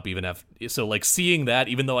growing up, so like seeing that,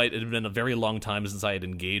 even though it had been a very long time since I had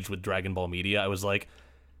engaged with Dragon Ball media, I was like,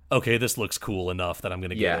 okay, this looks cool enough that I'm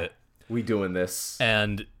gonna get it. We doing this.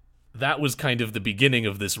 And that was kind of the beginning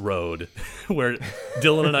of this road where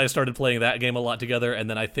Dylan and I started playing that game a lot together, and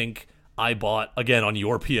then I think I bought, again on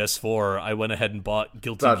your PS4, I went ahead and bought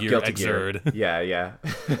Guilty Gear Xrd.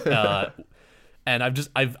 Yeah. And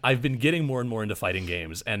I've been getting more and more into fighting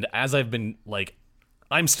games, and as I've been like,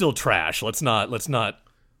 I'm still trash. Let's not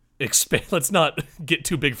expand. Let's not get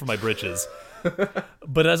too big for my britches.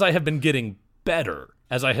 But as I have been getting better,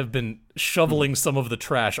 as I have been shoveling some of the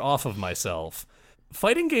trash off of myself,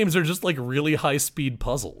 fighting games are just like really high speed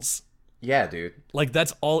puzzles. Yeah, dude. Like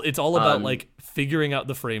it's all about like figuring out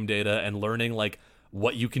the frame data and learning like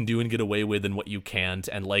what you can do and get away with and what you can't,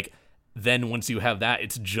 and like then once you have that,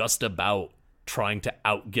 it's just about trying to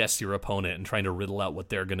outguess your opponent and trying to riddle out what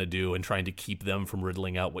they're going to do and trying to keep them from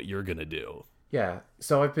riddling out what you're going to do. Yeah.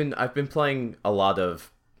 So I've been playing a lot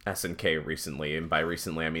of SNK recently, and by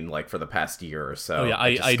recently I mean like for the past year or so. Oh yeah,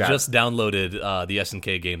 I got- just downloaded the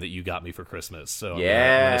SNK game that you got me for Christmas, so I'm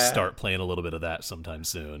gonna start playing a little bit of that sometime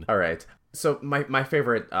soon. All right. So my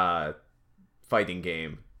favorite fighting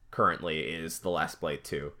game currently is The Last Blade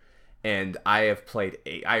 2. And I've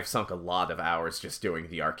sunk a lot of hours just doing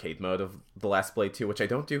the arcade mode of The Last Blade 2, which I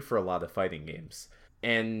don't do for a lot of fighting games.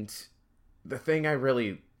 And the thing I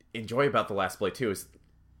really enjoy about The Last Blade 2 is,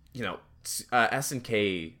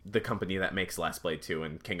 SNK, the company that makes Last Blade 2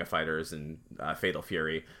 and King of Fighters and Fatal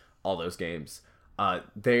Fury, all those games,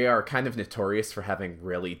 they are kind of notorious for having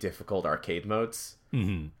really difficult arcade modes.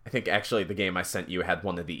 Mm-hmm. I think actually the game I sent you had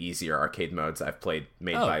one of the easier arcade modes I've played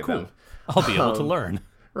made by cool. them. I'll be able to learn.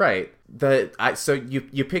 Right. So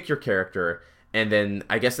you pick your character, and then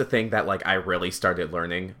I guess the thing that like I really started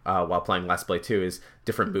learning while playing Last Blade 2 is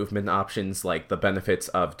different movement options, like the benefits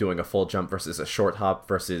of doing a full jump versus a short hop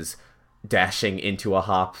versus dashing into a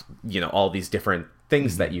hop, all these different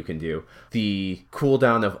things that you can do. The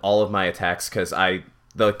cooldown of all of my attacks, because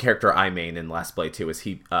the character I main in Last Blade 2 is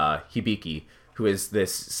Hibiki, who is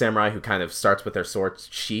this samurai who kind of starts with her sword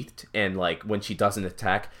sheathed, and like when she doesn't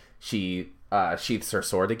attack, she sheaths her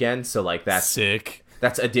sword again. So like that's sick.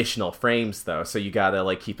 That's additional frames though, so you gotta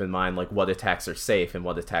like keep in mind like what attacks are safe and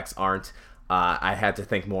what attacks aren't. I had to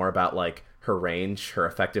think more about like her range, her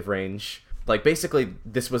effective range. Like basically,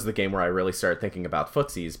 this was the game where I really started thinking about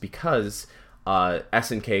footsies, because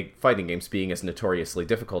SNK fighting games being as notoriously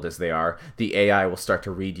difficult as they are, the AI will start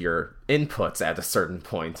to read your inputs at a certain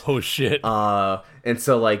point. Oh shit. And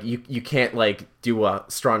so like you can't like do a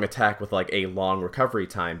strong attack with like a long recovery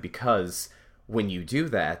time, because when you do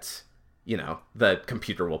that, the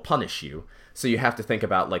computer will punish you. So you have to think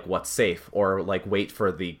about like what's safe, or like wait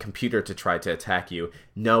for the computer to try to attack you,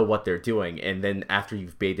 know what they're doing, and then after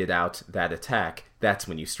you've baited out that attack, that's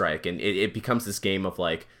when you strike. And it becomes this game of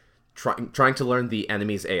like trying to learn the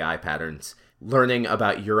enemy's AI patterns, learning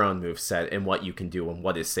about your own moveset and what you can do and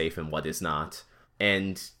what is safe and what is not.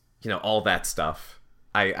 And, all that stuff.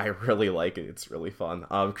 I really like it. It's really fun.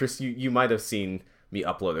 Chris, you might have seen me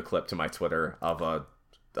upload a clip to my Twitter of a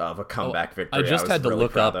comeback victory. I just had to really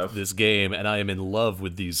look up of. this game, and I am in love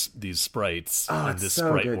with these sprites and it's this so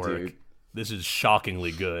sprite good, work. dude. This is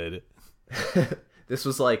shockingly good. This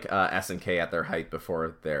was like SNK at their height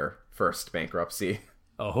before their first bankruptcy.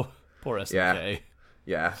 Oh, poor SNK.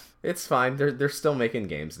 Yeah, it's fine. They're still making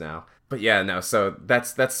games now. But yeah, no. So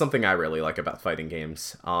that's something I really like about fighting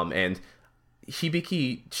games. And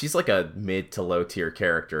Hibiki, she's like a mid to low tier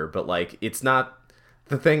character, but like it's not.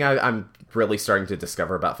 The thing I'm really starting to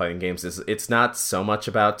discover about fighting games is it's not so much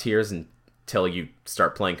about tiers until you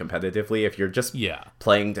start playing competitively. If you're just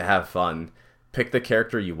playing to have fun, pick the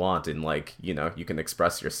character you want, and like you can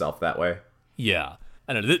express yourself that way. Yeah.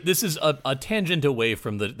 I don't know. This is a tangent away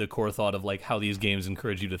from the core thought of like how these games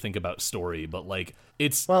encourage you to think about story, but like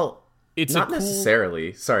it's not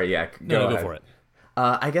necessarily. Sorry, yeah, go for it.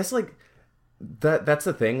 I guess like that's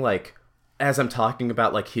the thing. Like as I'm talking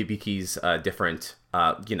about like Hibiki's different,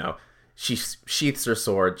 she sheaths her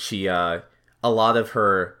sword. She a lot of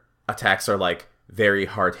her attacks are like very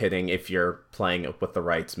hard hitting. If you're playing with the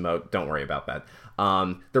right mode, don't worry about that.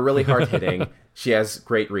 They're really hard hitting. She has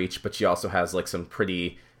great reach, but she also has like some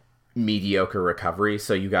pretty mediocre recovery,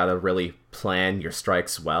 so you gotta really plan your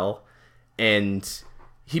strikes well. And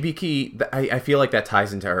Hibiki, I feel like that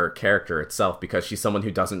ties into her character itself, because she's someone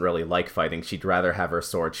who doesn't really like fighting. She'd rather have her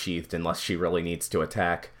sword sheathed unless she really needs to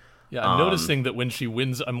attack. Yeah, I'm noticing that when she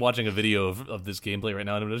wins, I'm watching a video of this gameplay right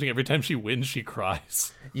now, and I'm noticing every time she wins, she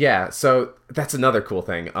cries. Yeah, so that's another cool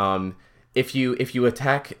thing. If you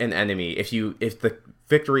attack an enemy, if the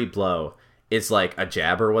victory blow is like a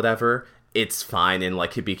jab or whatever, it's fine, and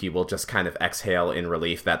like Hibiki will just kind of exhale in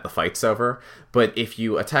relief that the fight's over. But if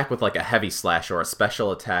you attack with like a heavy slash or a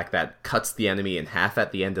special attack that cuts the enemy in half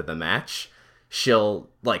at the end of the match, she'll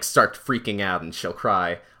like start freaking out and she'll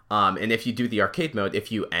cry. And if you do the arcade mode,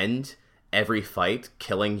 if you end every fight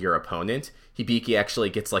killing your opponent, Hibiki actually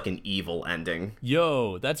gets like an evil ending.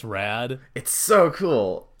 Yo, that's rad. It's so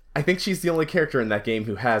cool. I think she's the only character in that game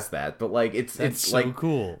who has that, but like it's so like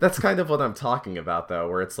cool. That's kind of what I'm talking about though,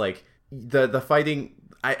 where it's like the fighting.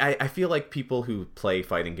 I feel like people who play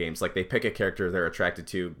fighting games, like they pick a character they're attracted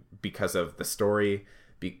to because of the story,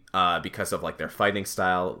 because of like their fighting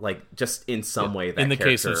style, like just in some way that in the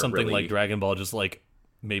case of character something really... like Dragon Ball, just like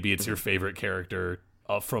maybe it's your favorite character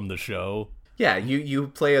from the show. Yeah, you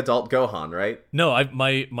play adult Gohan, right? No,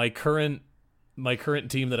 my current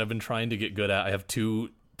team that I've been trying to get good at. I have two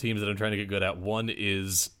teams that I'm trying to get good at. One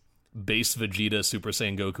is base Vegeta, Super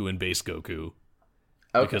Saiyan Goku, and base Goku.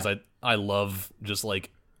 because I love just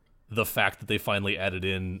like the fact that they finally added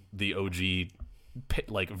in the OG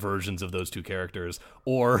like versions of those two characters,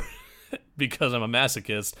 or because I'm a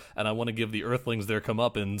masochist and I want to give the Earthlings their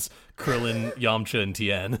comeuppance, Krillin, Yamcha, and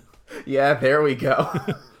Tien. Yeah, there we go.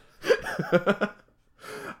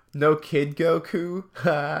 No Kid Goku.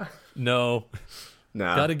 No,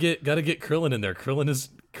 Nah. gotta get Krillin in there.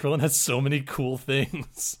 Krillin has so many cool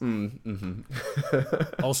things.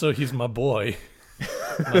 Also, he's my boy,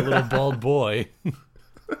 my little bald boy.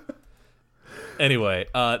 Anyway,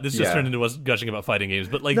 this just turned into us gushing about fighting games,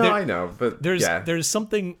 but like, No, I know, but there's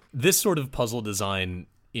something, this sort of puzzle design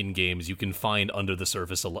in games you can find under the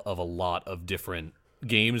surface of a lot of different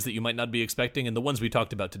games that you might not be expecting, and the ones we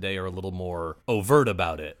talked about today are a little more overt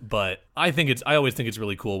about it. But I always think it's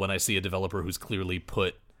really cool when I see a developer who's clearly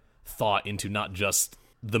put thought into not just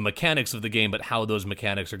the mechanics of the game, but how those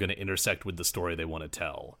mechanics are going to intersect with the story they want to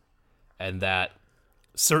tell. And that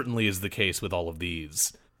certainly is the case with all of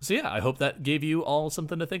these. So yeah, I hope that gave you all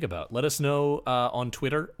something to think about. Let us know on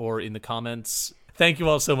Twitter or in the comments. Thank you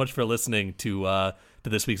all so much for listening to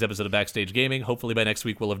this week's episode of Backstage Gaming. Hopefully by next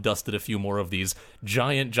week we'll have dusted a few more of these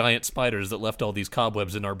giant spiders that left all these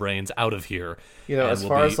cobwebs in our brains out of here. You know, as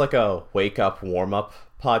far as like a wake-up, warm-up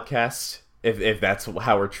podcast, if that's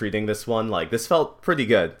how we're treating this one, like, this felt pretty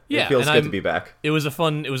good. Yeah, it feels good to be back. It was a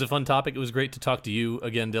fun topic. It was great to talk to you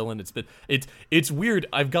again, Dylan. It's weird.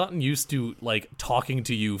 I've gotten used to like talking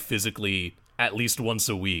to you physically at least once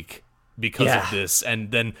a week because of this, and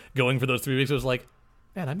then going for those 3 weeks, I was like,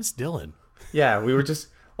 man, I miss Dylan. Yeah, we were just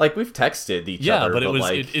like, we've texted each other. Yeah, but it was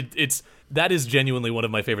it's that is genuinely one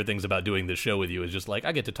of my favorite things about doing this show with you, is just like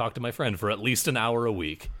I get to talk to my friend for at least an hour a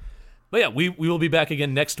week. But yeah, we will be back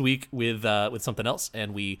again next week with something else,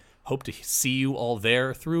 and we hope to see you all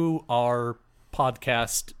there through our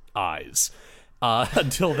podcast eyes.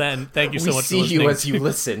 Until then, thank you so much for listening. We see you as you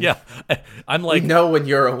listen. Yeah, I'm like, we know when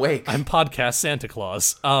you're awake. I'm podcast Santa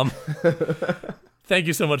Claus. Thank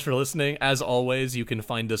you so much for listening. As always, you can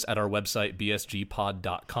find us at our website,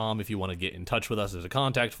 bsgpod.com. If you want to get in touch with us, there's a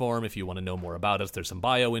contact form. If you want to know more about us, there's some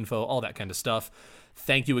bio info, all that kind of stuff.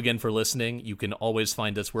 Thank you again for listening. You can always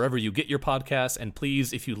find us wherever you get your podcasts. And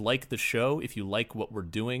please, if you like the show, if you like what we're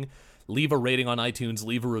doing, leave a rating on iTunes,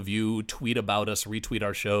 leave a review, tweet about us, retweet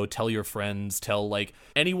our show, tell your friends, tell like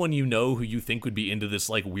anyone you know who you think would be into this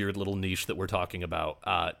like weird little niche that we're talking about.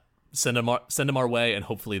 Send them our way, and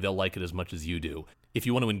hopefully they'll like it as much as you do. If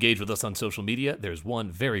you want to engage with us on social media, there's one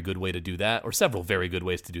very good way to do that, or several very good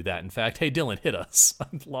ways to do that. In fact, hey, Dylan, hit us.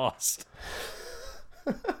 I'm lost.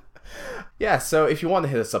 Yeah, so if you want to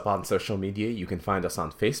hit us up on social media, you can find us on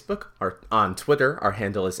Facebook or on Twitter. Our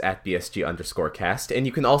handle is @BSG_cast, and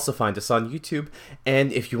you can also find us on YouTube.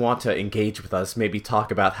 And if you want to engage with us, maybe talk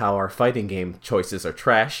about how our fighting game choices are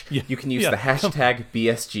trash, you can use the hashtag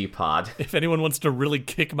BSGpod. If anyone wants to really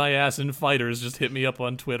kick my ass in fighters, just hit me up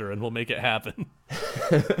on Twitter and we'll make it happen.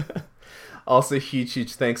 Also,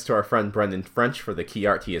 huge thanks to our friend Brendan French for the key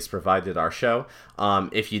art he has provided our show.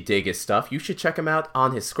 If you dig his stuff, you should check him out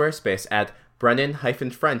on his Squarespace at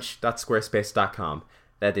brennan-french.squarespace.com.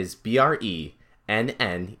 That is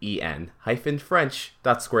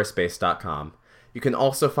BRENNEN-French.squarespace.com. You can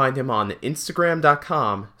also find him on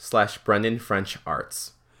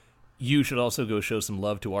Instagram.com/BrennanFrenchArts. You should also go show some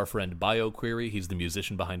love to our friend BioQuery. He's the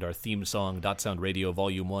musician behind our theme song, Dot Sound Radio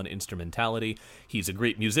Volume 1 Instrumentality. He's a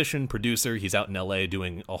great musician, producer. He's out in LA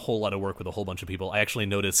doing a whole lot of work with a whole bunch of people. I actually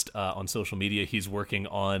noticed on social media he's working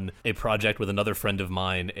on a project with another friend of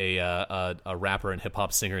mine, a rapper and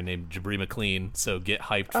hip-hop singer named Jabri McLean. So get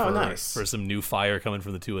hyped for some new fire coming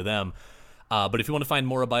from the two of them. But if you want to find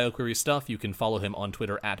more of BioQuery stuff, you can follow him on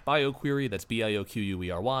Twitter at BioQuery, that's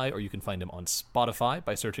BIOQUERY, or you can find him on Spotify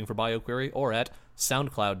by searching for BioQuery, or at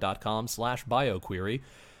soundcloud.com/BioQuery.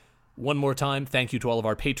 One more time, thank you to all of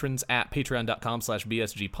our patrons at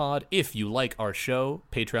patreon.com/BSGpod. If you like our show,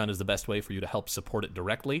 Patreon is the best way for you to help support it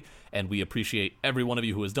directly, and we appreciate every one of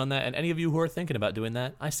you who has done that, and any of you who are thinking about doing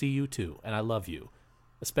that, I see you too, and I love you.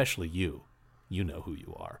 Especially you. You know who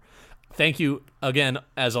you are. Thank you again,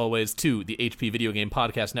 as always, to the HP Video Game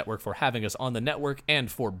Podcast Network for having us on the network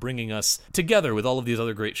and for bringing us together with all of these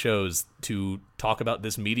other great shows to talk about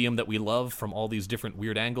this medium that we love from all these different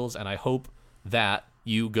weird angles. And I hope that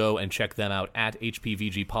you go and check them out at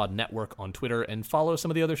HPVG Pod Network on Twitter and follow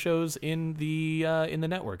some of the other shows in the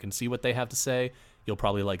network and see what they have to say. You'll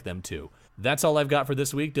probably like them too. That's all I've got for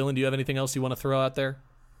this week. Dylan, do you have anything else you want to throw out there?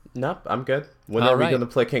 Nope, I'm good. When are we going to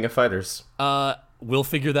play King of Fighters? We'll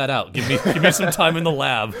figure that out. Give me some time in the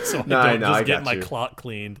lab so I don't just get my clock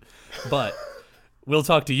cleaned. But we'll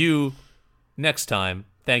talk to you next time.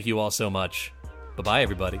 Thank you all so much. Bye-bye,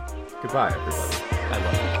 everybody. Goodbye, everybody. I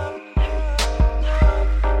love it.